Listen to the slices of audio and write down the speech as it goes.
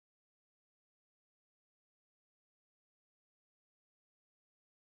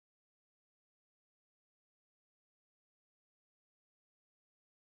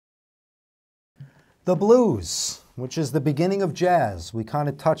The blues, which is the beginning of jazz. We kind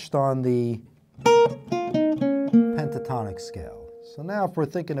of touched on the pentatonic scale. So now if we're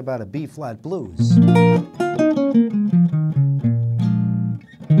thinking about a B-flat blues,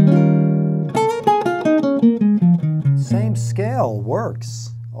 same scale works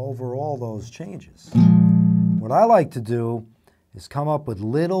over all those changes. What I like to do is come up with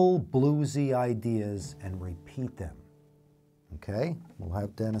little bluesy ideas and repeat them. Okay, we'll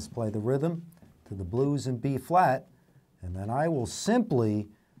have Dennis play the rhythm to the blues in B-flat, and then I will simply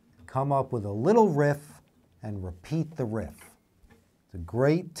come up with a little riff and repeat the riff. It's a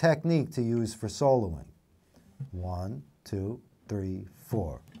great technique to use for soloing. 1, 2, 3,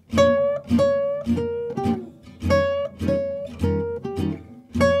 4.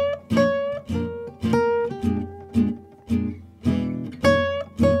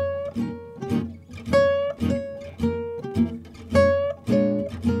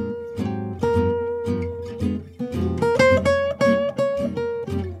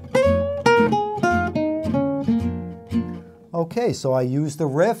 Okay, so I used the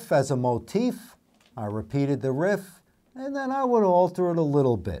riff as a motif, I repeated the riff, and then I would alter it a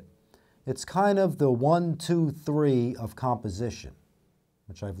little bit. It's kind of the 1, 2, 3 of composition,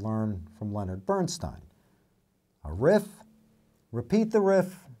 which I've learned from Leonard Bernstein. A riff, repeat the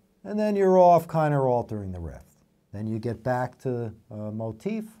riff, and then you're off kind of altering the riff. Then you get back to a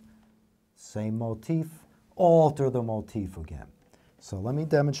motif, same motif, alter the motif again. So let me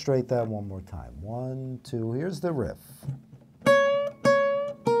demonstrate that one more time. 1, 2, here's the riff.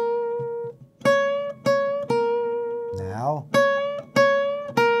 Now,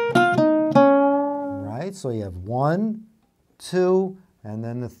 right, so you have 1, 2, and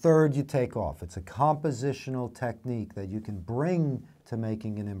then the third you take off. It's a compositional technique that you can bring to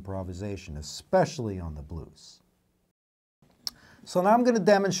making an improvisation, especially on the blues. So now I'm going to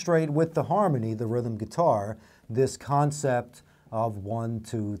demonstrate with the harmony, the rhythm guitar, this concept of 1,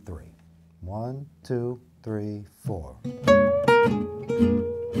 2, 3. 1, 2, 3, 4.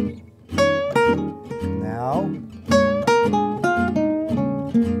 Now,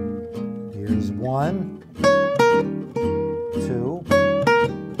 here's 1, 2,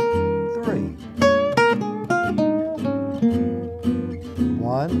 3.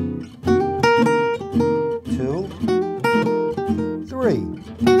 1, 2, 3.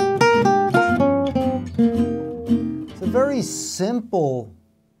 It's a very simple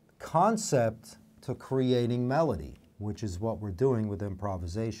concept to creating melody, which is what we're doing with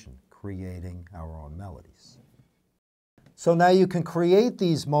improvisation, creating our own melodies. So now you can create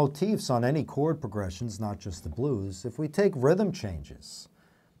these motifs on any chord progressions, not just the blues. If we take rhythm changes,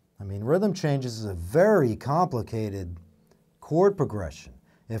 I mean, rhythm changes is a very complicated chord progression.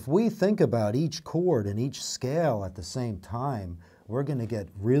 If we think about each chord and each scale at the same time, we're going to get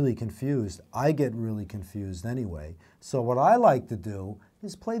really confused. I get really confused anyway. So what I like to do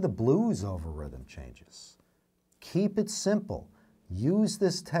is play the blues over rhythm changes. Keep it simple. Use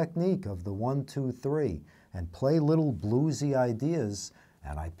this technique of the 1, 2, 3 and play little bluesy ideas.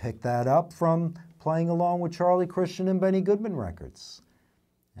 And I picked that up from playing along with Charlie Christian and Benny Goodman records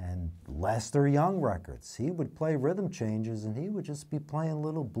and Lester Young records. He would play rhythm changes and he would just be playing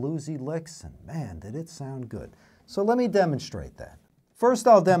little bluesy licks, and man, did it sound good. So let me demonstrate that. First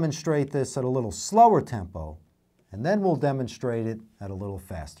I'll demonstrate this at a little slower tempo, and then we'll demonstrate it at a little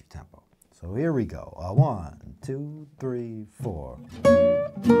faster tempo. So here we go. 1, 2, 3, 4.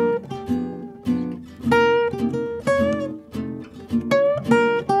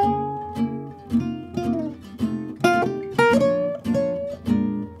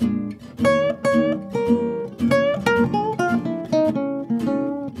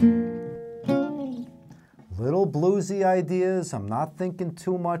 Little bluesy ideas. I'm not thinking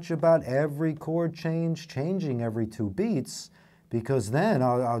too much about every chord change, changing every 2 beats, because then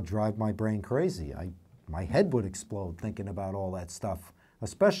I'll drive my brain crazy. My head would explode thinking about all that stuff,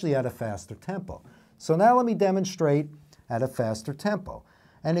 especially at a faster tempo. So now let me demonstrate at a faster tempo.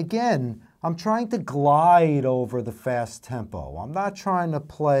 And again, I'm trying to glide over the fast tempo. I'm not trying to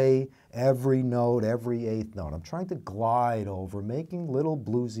play every note, every 8th note. I'm trying to glide over, making little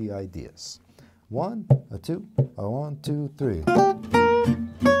bluesy ideas. 1, 2, 1, 2, 3.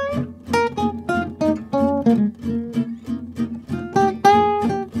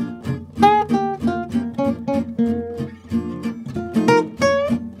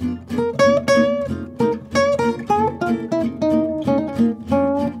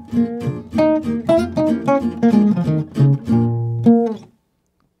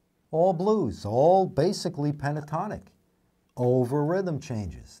 All blues, all basically pentatonic over rhythm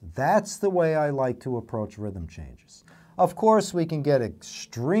changes. That's the way I like to approach rhythm changes. Of course, we can get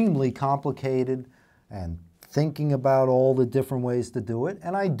extremely complicated and thinking about all the different ways to do it.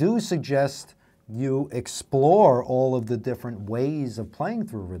 And I do suggest you explore all of the different ways of playing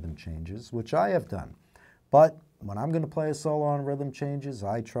through rhythm changes, which I have done. But when I'm going to play a solo on rhythm changes,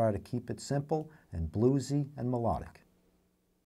 I try to keep it simple and bluesy and melodic.